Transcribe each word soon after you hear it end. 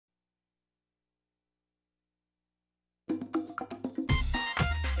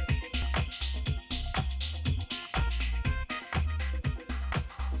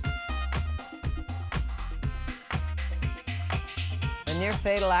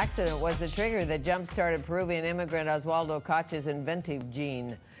near-fatal accident was the trigger that jump-started Peruvian immigrant Oswaldo Koch's inventive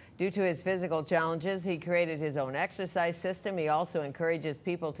gene. Due to his physical challenges, he created his own exercise system. He also encourages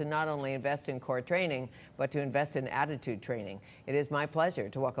people to not only invest in core training, but to invest in attitude training. It is my pleasure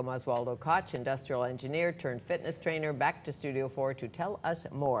to welcome Oswaldo Koch, industrial engineer turned fitness trainer, back to Studio 4 to tell us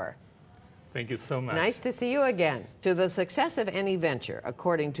more. Thank you so much. Nice to see you again. So the success of any venture,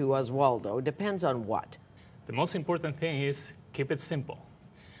 according to Oswaldo, depends on what? The most important thing is keep it simple.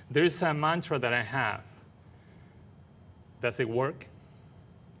 There is a mantra that I have. Does it work?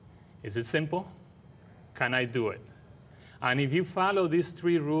 Is it simple? Can I do it? And if you follow these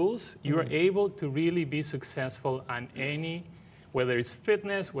three rules, you are able to really be successful on any, whether it's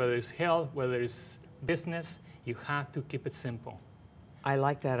fitness, whether it's health, whether it's business, you have to keep it simple. I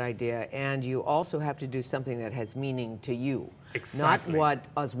like that idea. And you also have to do something that has meaning to you. Exactly. Not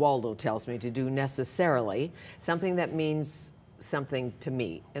what Oswaldo tells me to do necessarily, something that means something to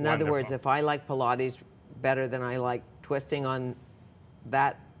me. In other words, if I like Pilates better than I like twisting on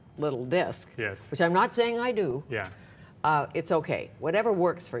that little disc, yes, which I'm not saying I do, yeah, it's okay. Whatever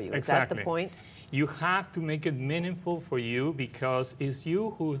works for you. Exactly. Is that the point? You have to make it meaningful for you because it's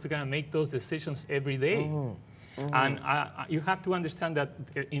you who's going to make those decisions every day. And you have to understand that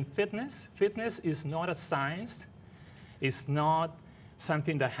in fitness is not a science. It's not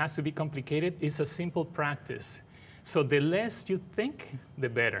something that has to be complicated. It's a simple practice. So the less you think, the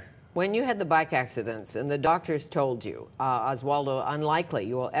better. When you had the bike accidents and the doctors told you, Oswaldo, unlikely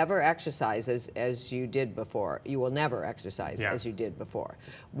you will ever exercise as you did before. You will never exercise as you did before.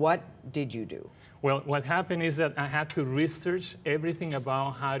 What did you do? Well, what happened is that I had to research everything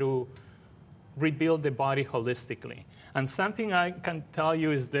about how to rebuild the body holistically. And something I can tell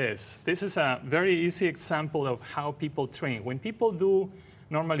you is this. This is a very easy example of how people train. When people do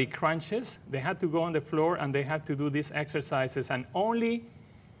normally crunches, they have to go on the floor and they have to do these exercises and only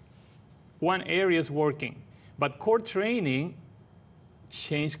one area is working. But core training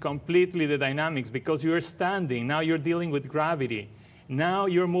changed completely the dynamics because you're standing, now you're dealing with gravity. Now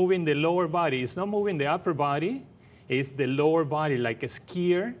you're moving the lower body. It's not moving the upper body, it's the lower body, like a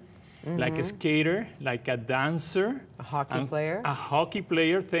skier, like a skater, like a dancer. A hockey player? A hockey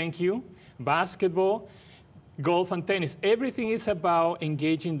player, thank you. Basketball, golf and tennis. Everything is about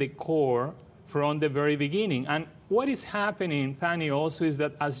engaging the core from the very beginning. And what is happening, Fanny, also is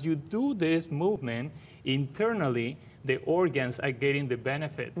that as you do this movement, internally, the organs are getting the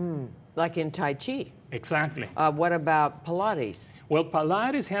benefit. Like in Tai Chi? Exactly. What about Pilates? Well,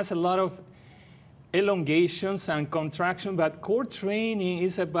 Pilates has a lot of elongations and contraction, but core training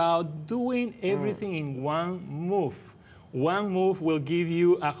is about doing everything in one move. One move will give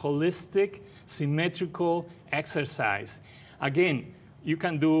you a holistic, symmetrical exercise. Again, you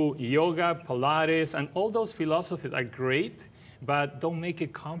can do yoga, Pilates, and all those philosophies are great, but don't make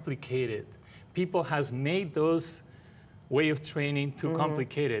it complicated. People has made those way of training too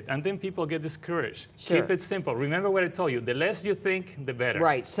complicated, and then people get discouraged. Sure. Keep it simple. Remember what I told you, the less you think, the better.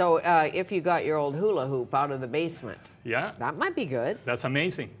 Right, so if you got your old hula hoop out of the basement, yeah, that might be good. That's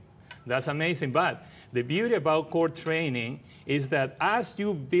amazing. That's amazing. But the beauty about core training is that as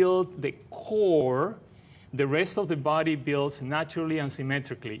you build the core, the rest of the body builds naturally and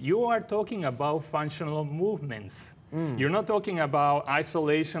symmetrically. You are talking about functional movements. You're not talking about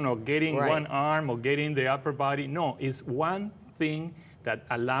isolation or getting one arm or getting the upper body. No, it's one thing that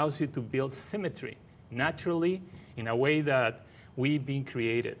allows you to build symmetry naturally in a way that we've been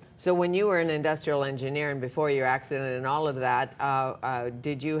created. So when you were an industrial engineer and before your accident and all of that,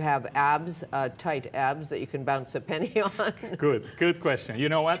 did you have abs, tight abs that you can bounce a penny on? Good question. You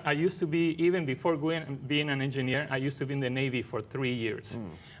know what? I used to be, even before being an engineer, I used to be in the Navy for 3 years.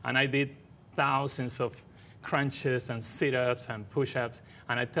 And I did thousands of crunches and sit-ups and push-ups.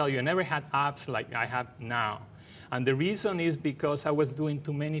 And I tell you, I never had abs like I have now. And the reason is because I was doing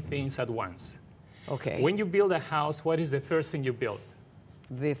too many things at once. Okay. When you build a house, what is the first thing you build?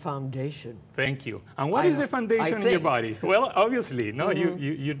 The foundation. Thank you. And what is the foundation in your body? Well, obviously, no,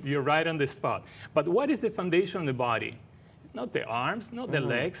 you're right on the spot. But what is the foundation of the body? Not the arms, not the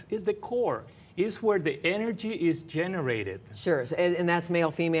legs, it's the core. It's where the energy is generated. Sure, and that's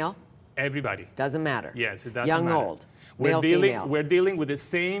male, female? Everybody. Doesn't matter. Yes, it doesn't matter. Young, old, male, female. We're dealing with the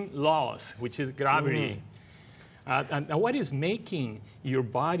same laws, which is gravity. And what is making your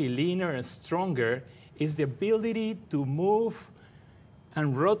body leaner and stronger is the ability to move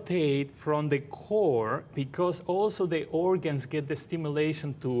and rotate from the core, because also the organs get the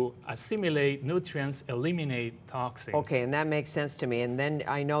stimulation to assimilate nutrients, eliminate toxins. Okay, and that makes sense to me. And then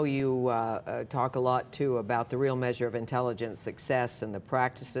I know you talk a lot too about the real measure of intelligent success and the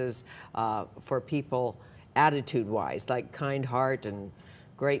practices for people attitude-wise, like kind heart and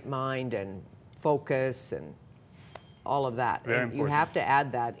great mind and focus and all of that. Very and you important. have to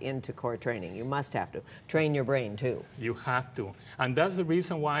add that into core training. You must have to train your brain too. You have to. And that's the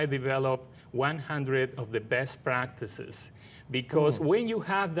reason why I developed 100 of the best practices. Because when you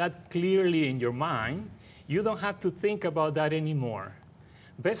have that clearly in your mind, you don't have to think about that anymore.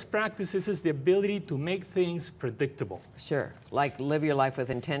 Best practices is the ability to make things predictable. Sure, like live your life with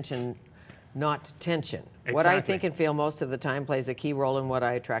intention, not tension. What I think and feel most of the time plays a key role in what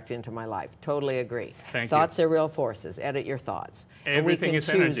I attract into my life. Totally agree. Thoughts are real forces. Edit your thoughts. Everything and we can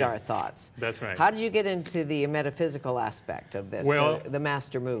choose energy. our thoughts. That's right. How did you get into the metaphysical aspect of this, Well, the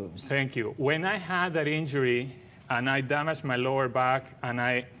master moves? Thank you. When I had that injury and I damaged my lower back and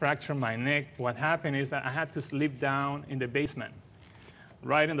I fractured my neck, what happened is that I had to sleep down in the basement,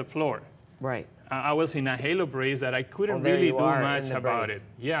 right on the floor. Right. I was in a halo brace that I couldn't there really you do are, much in the about brace. it.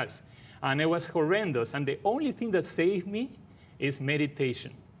 Yes. And it was horrendous. And the only thing that saved me is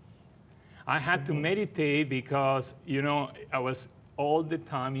meditation. I had to meditate because, you know, I was all the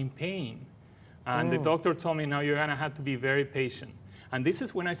time in pain. And the doctor told me, now you're going to have to be very patient. And this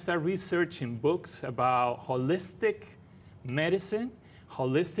is when I started researching books about holistic medicine,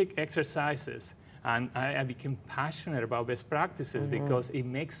 holistic exercises. And I became passionate about best practices because it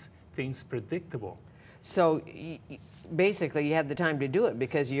makes things predictable. So basically you had the time to do it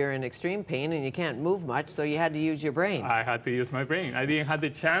because you're in extreme pain and you can't move much, so you had to use your brain. I had to use my brain. I didn't have the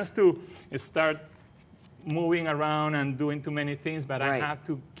chance to start moving around and doing too many things, but I have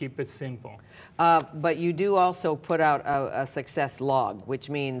to keep it simple. But you do also put out a success log, which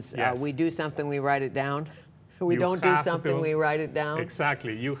means we do something, we write it down. We don't do something, we write it down.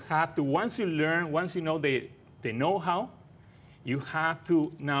 Exactly. You have to, once you learn, once you know the know-how, you have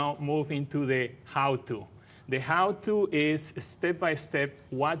to now move into the how-to. The how-to is step-by-step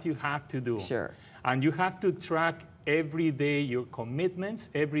what you have to do. Sure. And you have to track every day your commitments,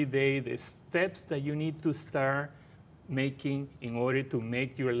 every day the steps that you need to start making in order to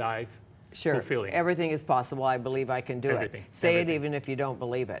make your life fulfilling. Everything is possible. I believe I can do it. Say it even if you don't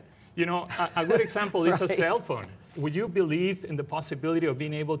believe it. You know, a good example is a cell phone. Would you believe in the possibility of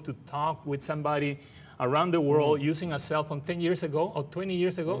being able to talk with somebody around the world using a cell phone 10 years ago or 20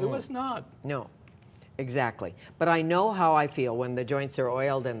 years ago? It was not. No, exactly. But I know how I feel when the joints are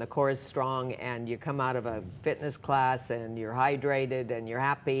oiled and the core is strong and you come out of a fitness class and you're hydrated and you're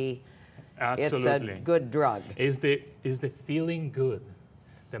happy. Absolutely. It's a good drug. It's the feeling good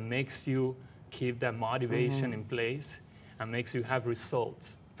that makes you keep that motivation in place and makes you have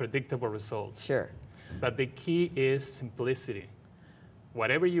results, predictable results. Sure. But the key is simplicity.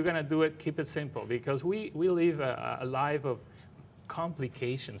 Whatever you're going to do it, keep it simple, because we live a life of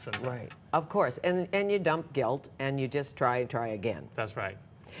complications sometimes. Right. Of course. And you dump guilt and you just try again. That's right.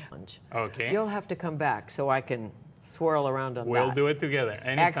 Okay. You'll have to come back so I can swirl around on that. We'll do it together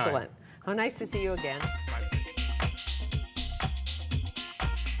anytime. Excellent. How nice to see you again.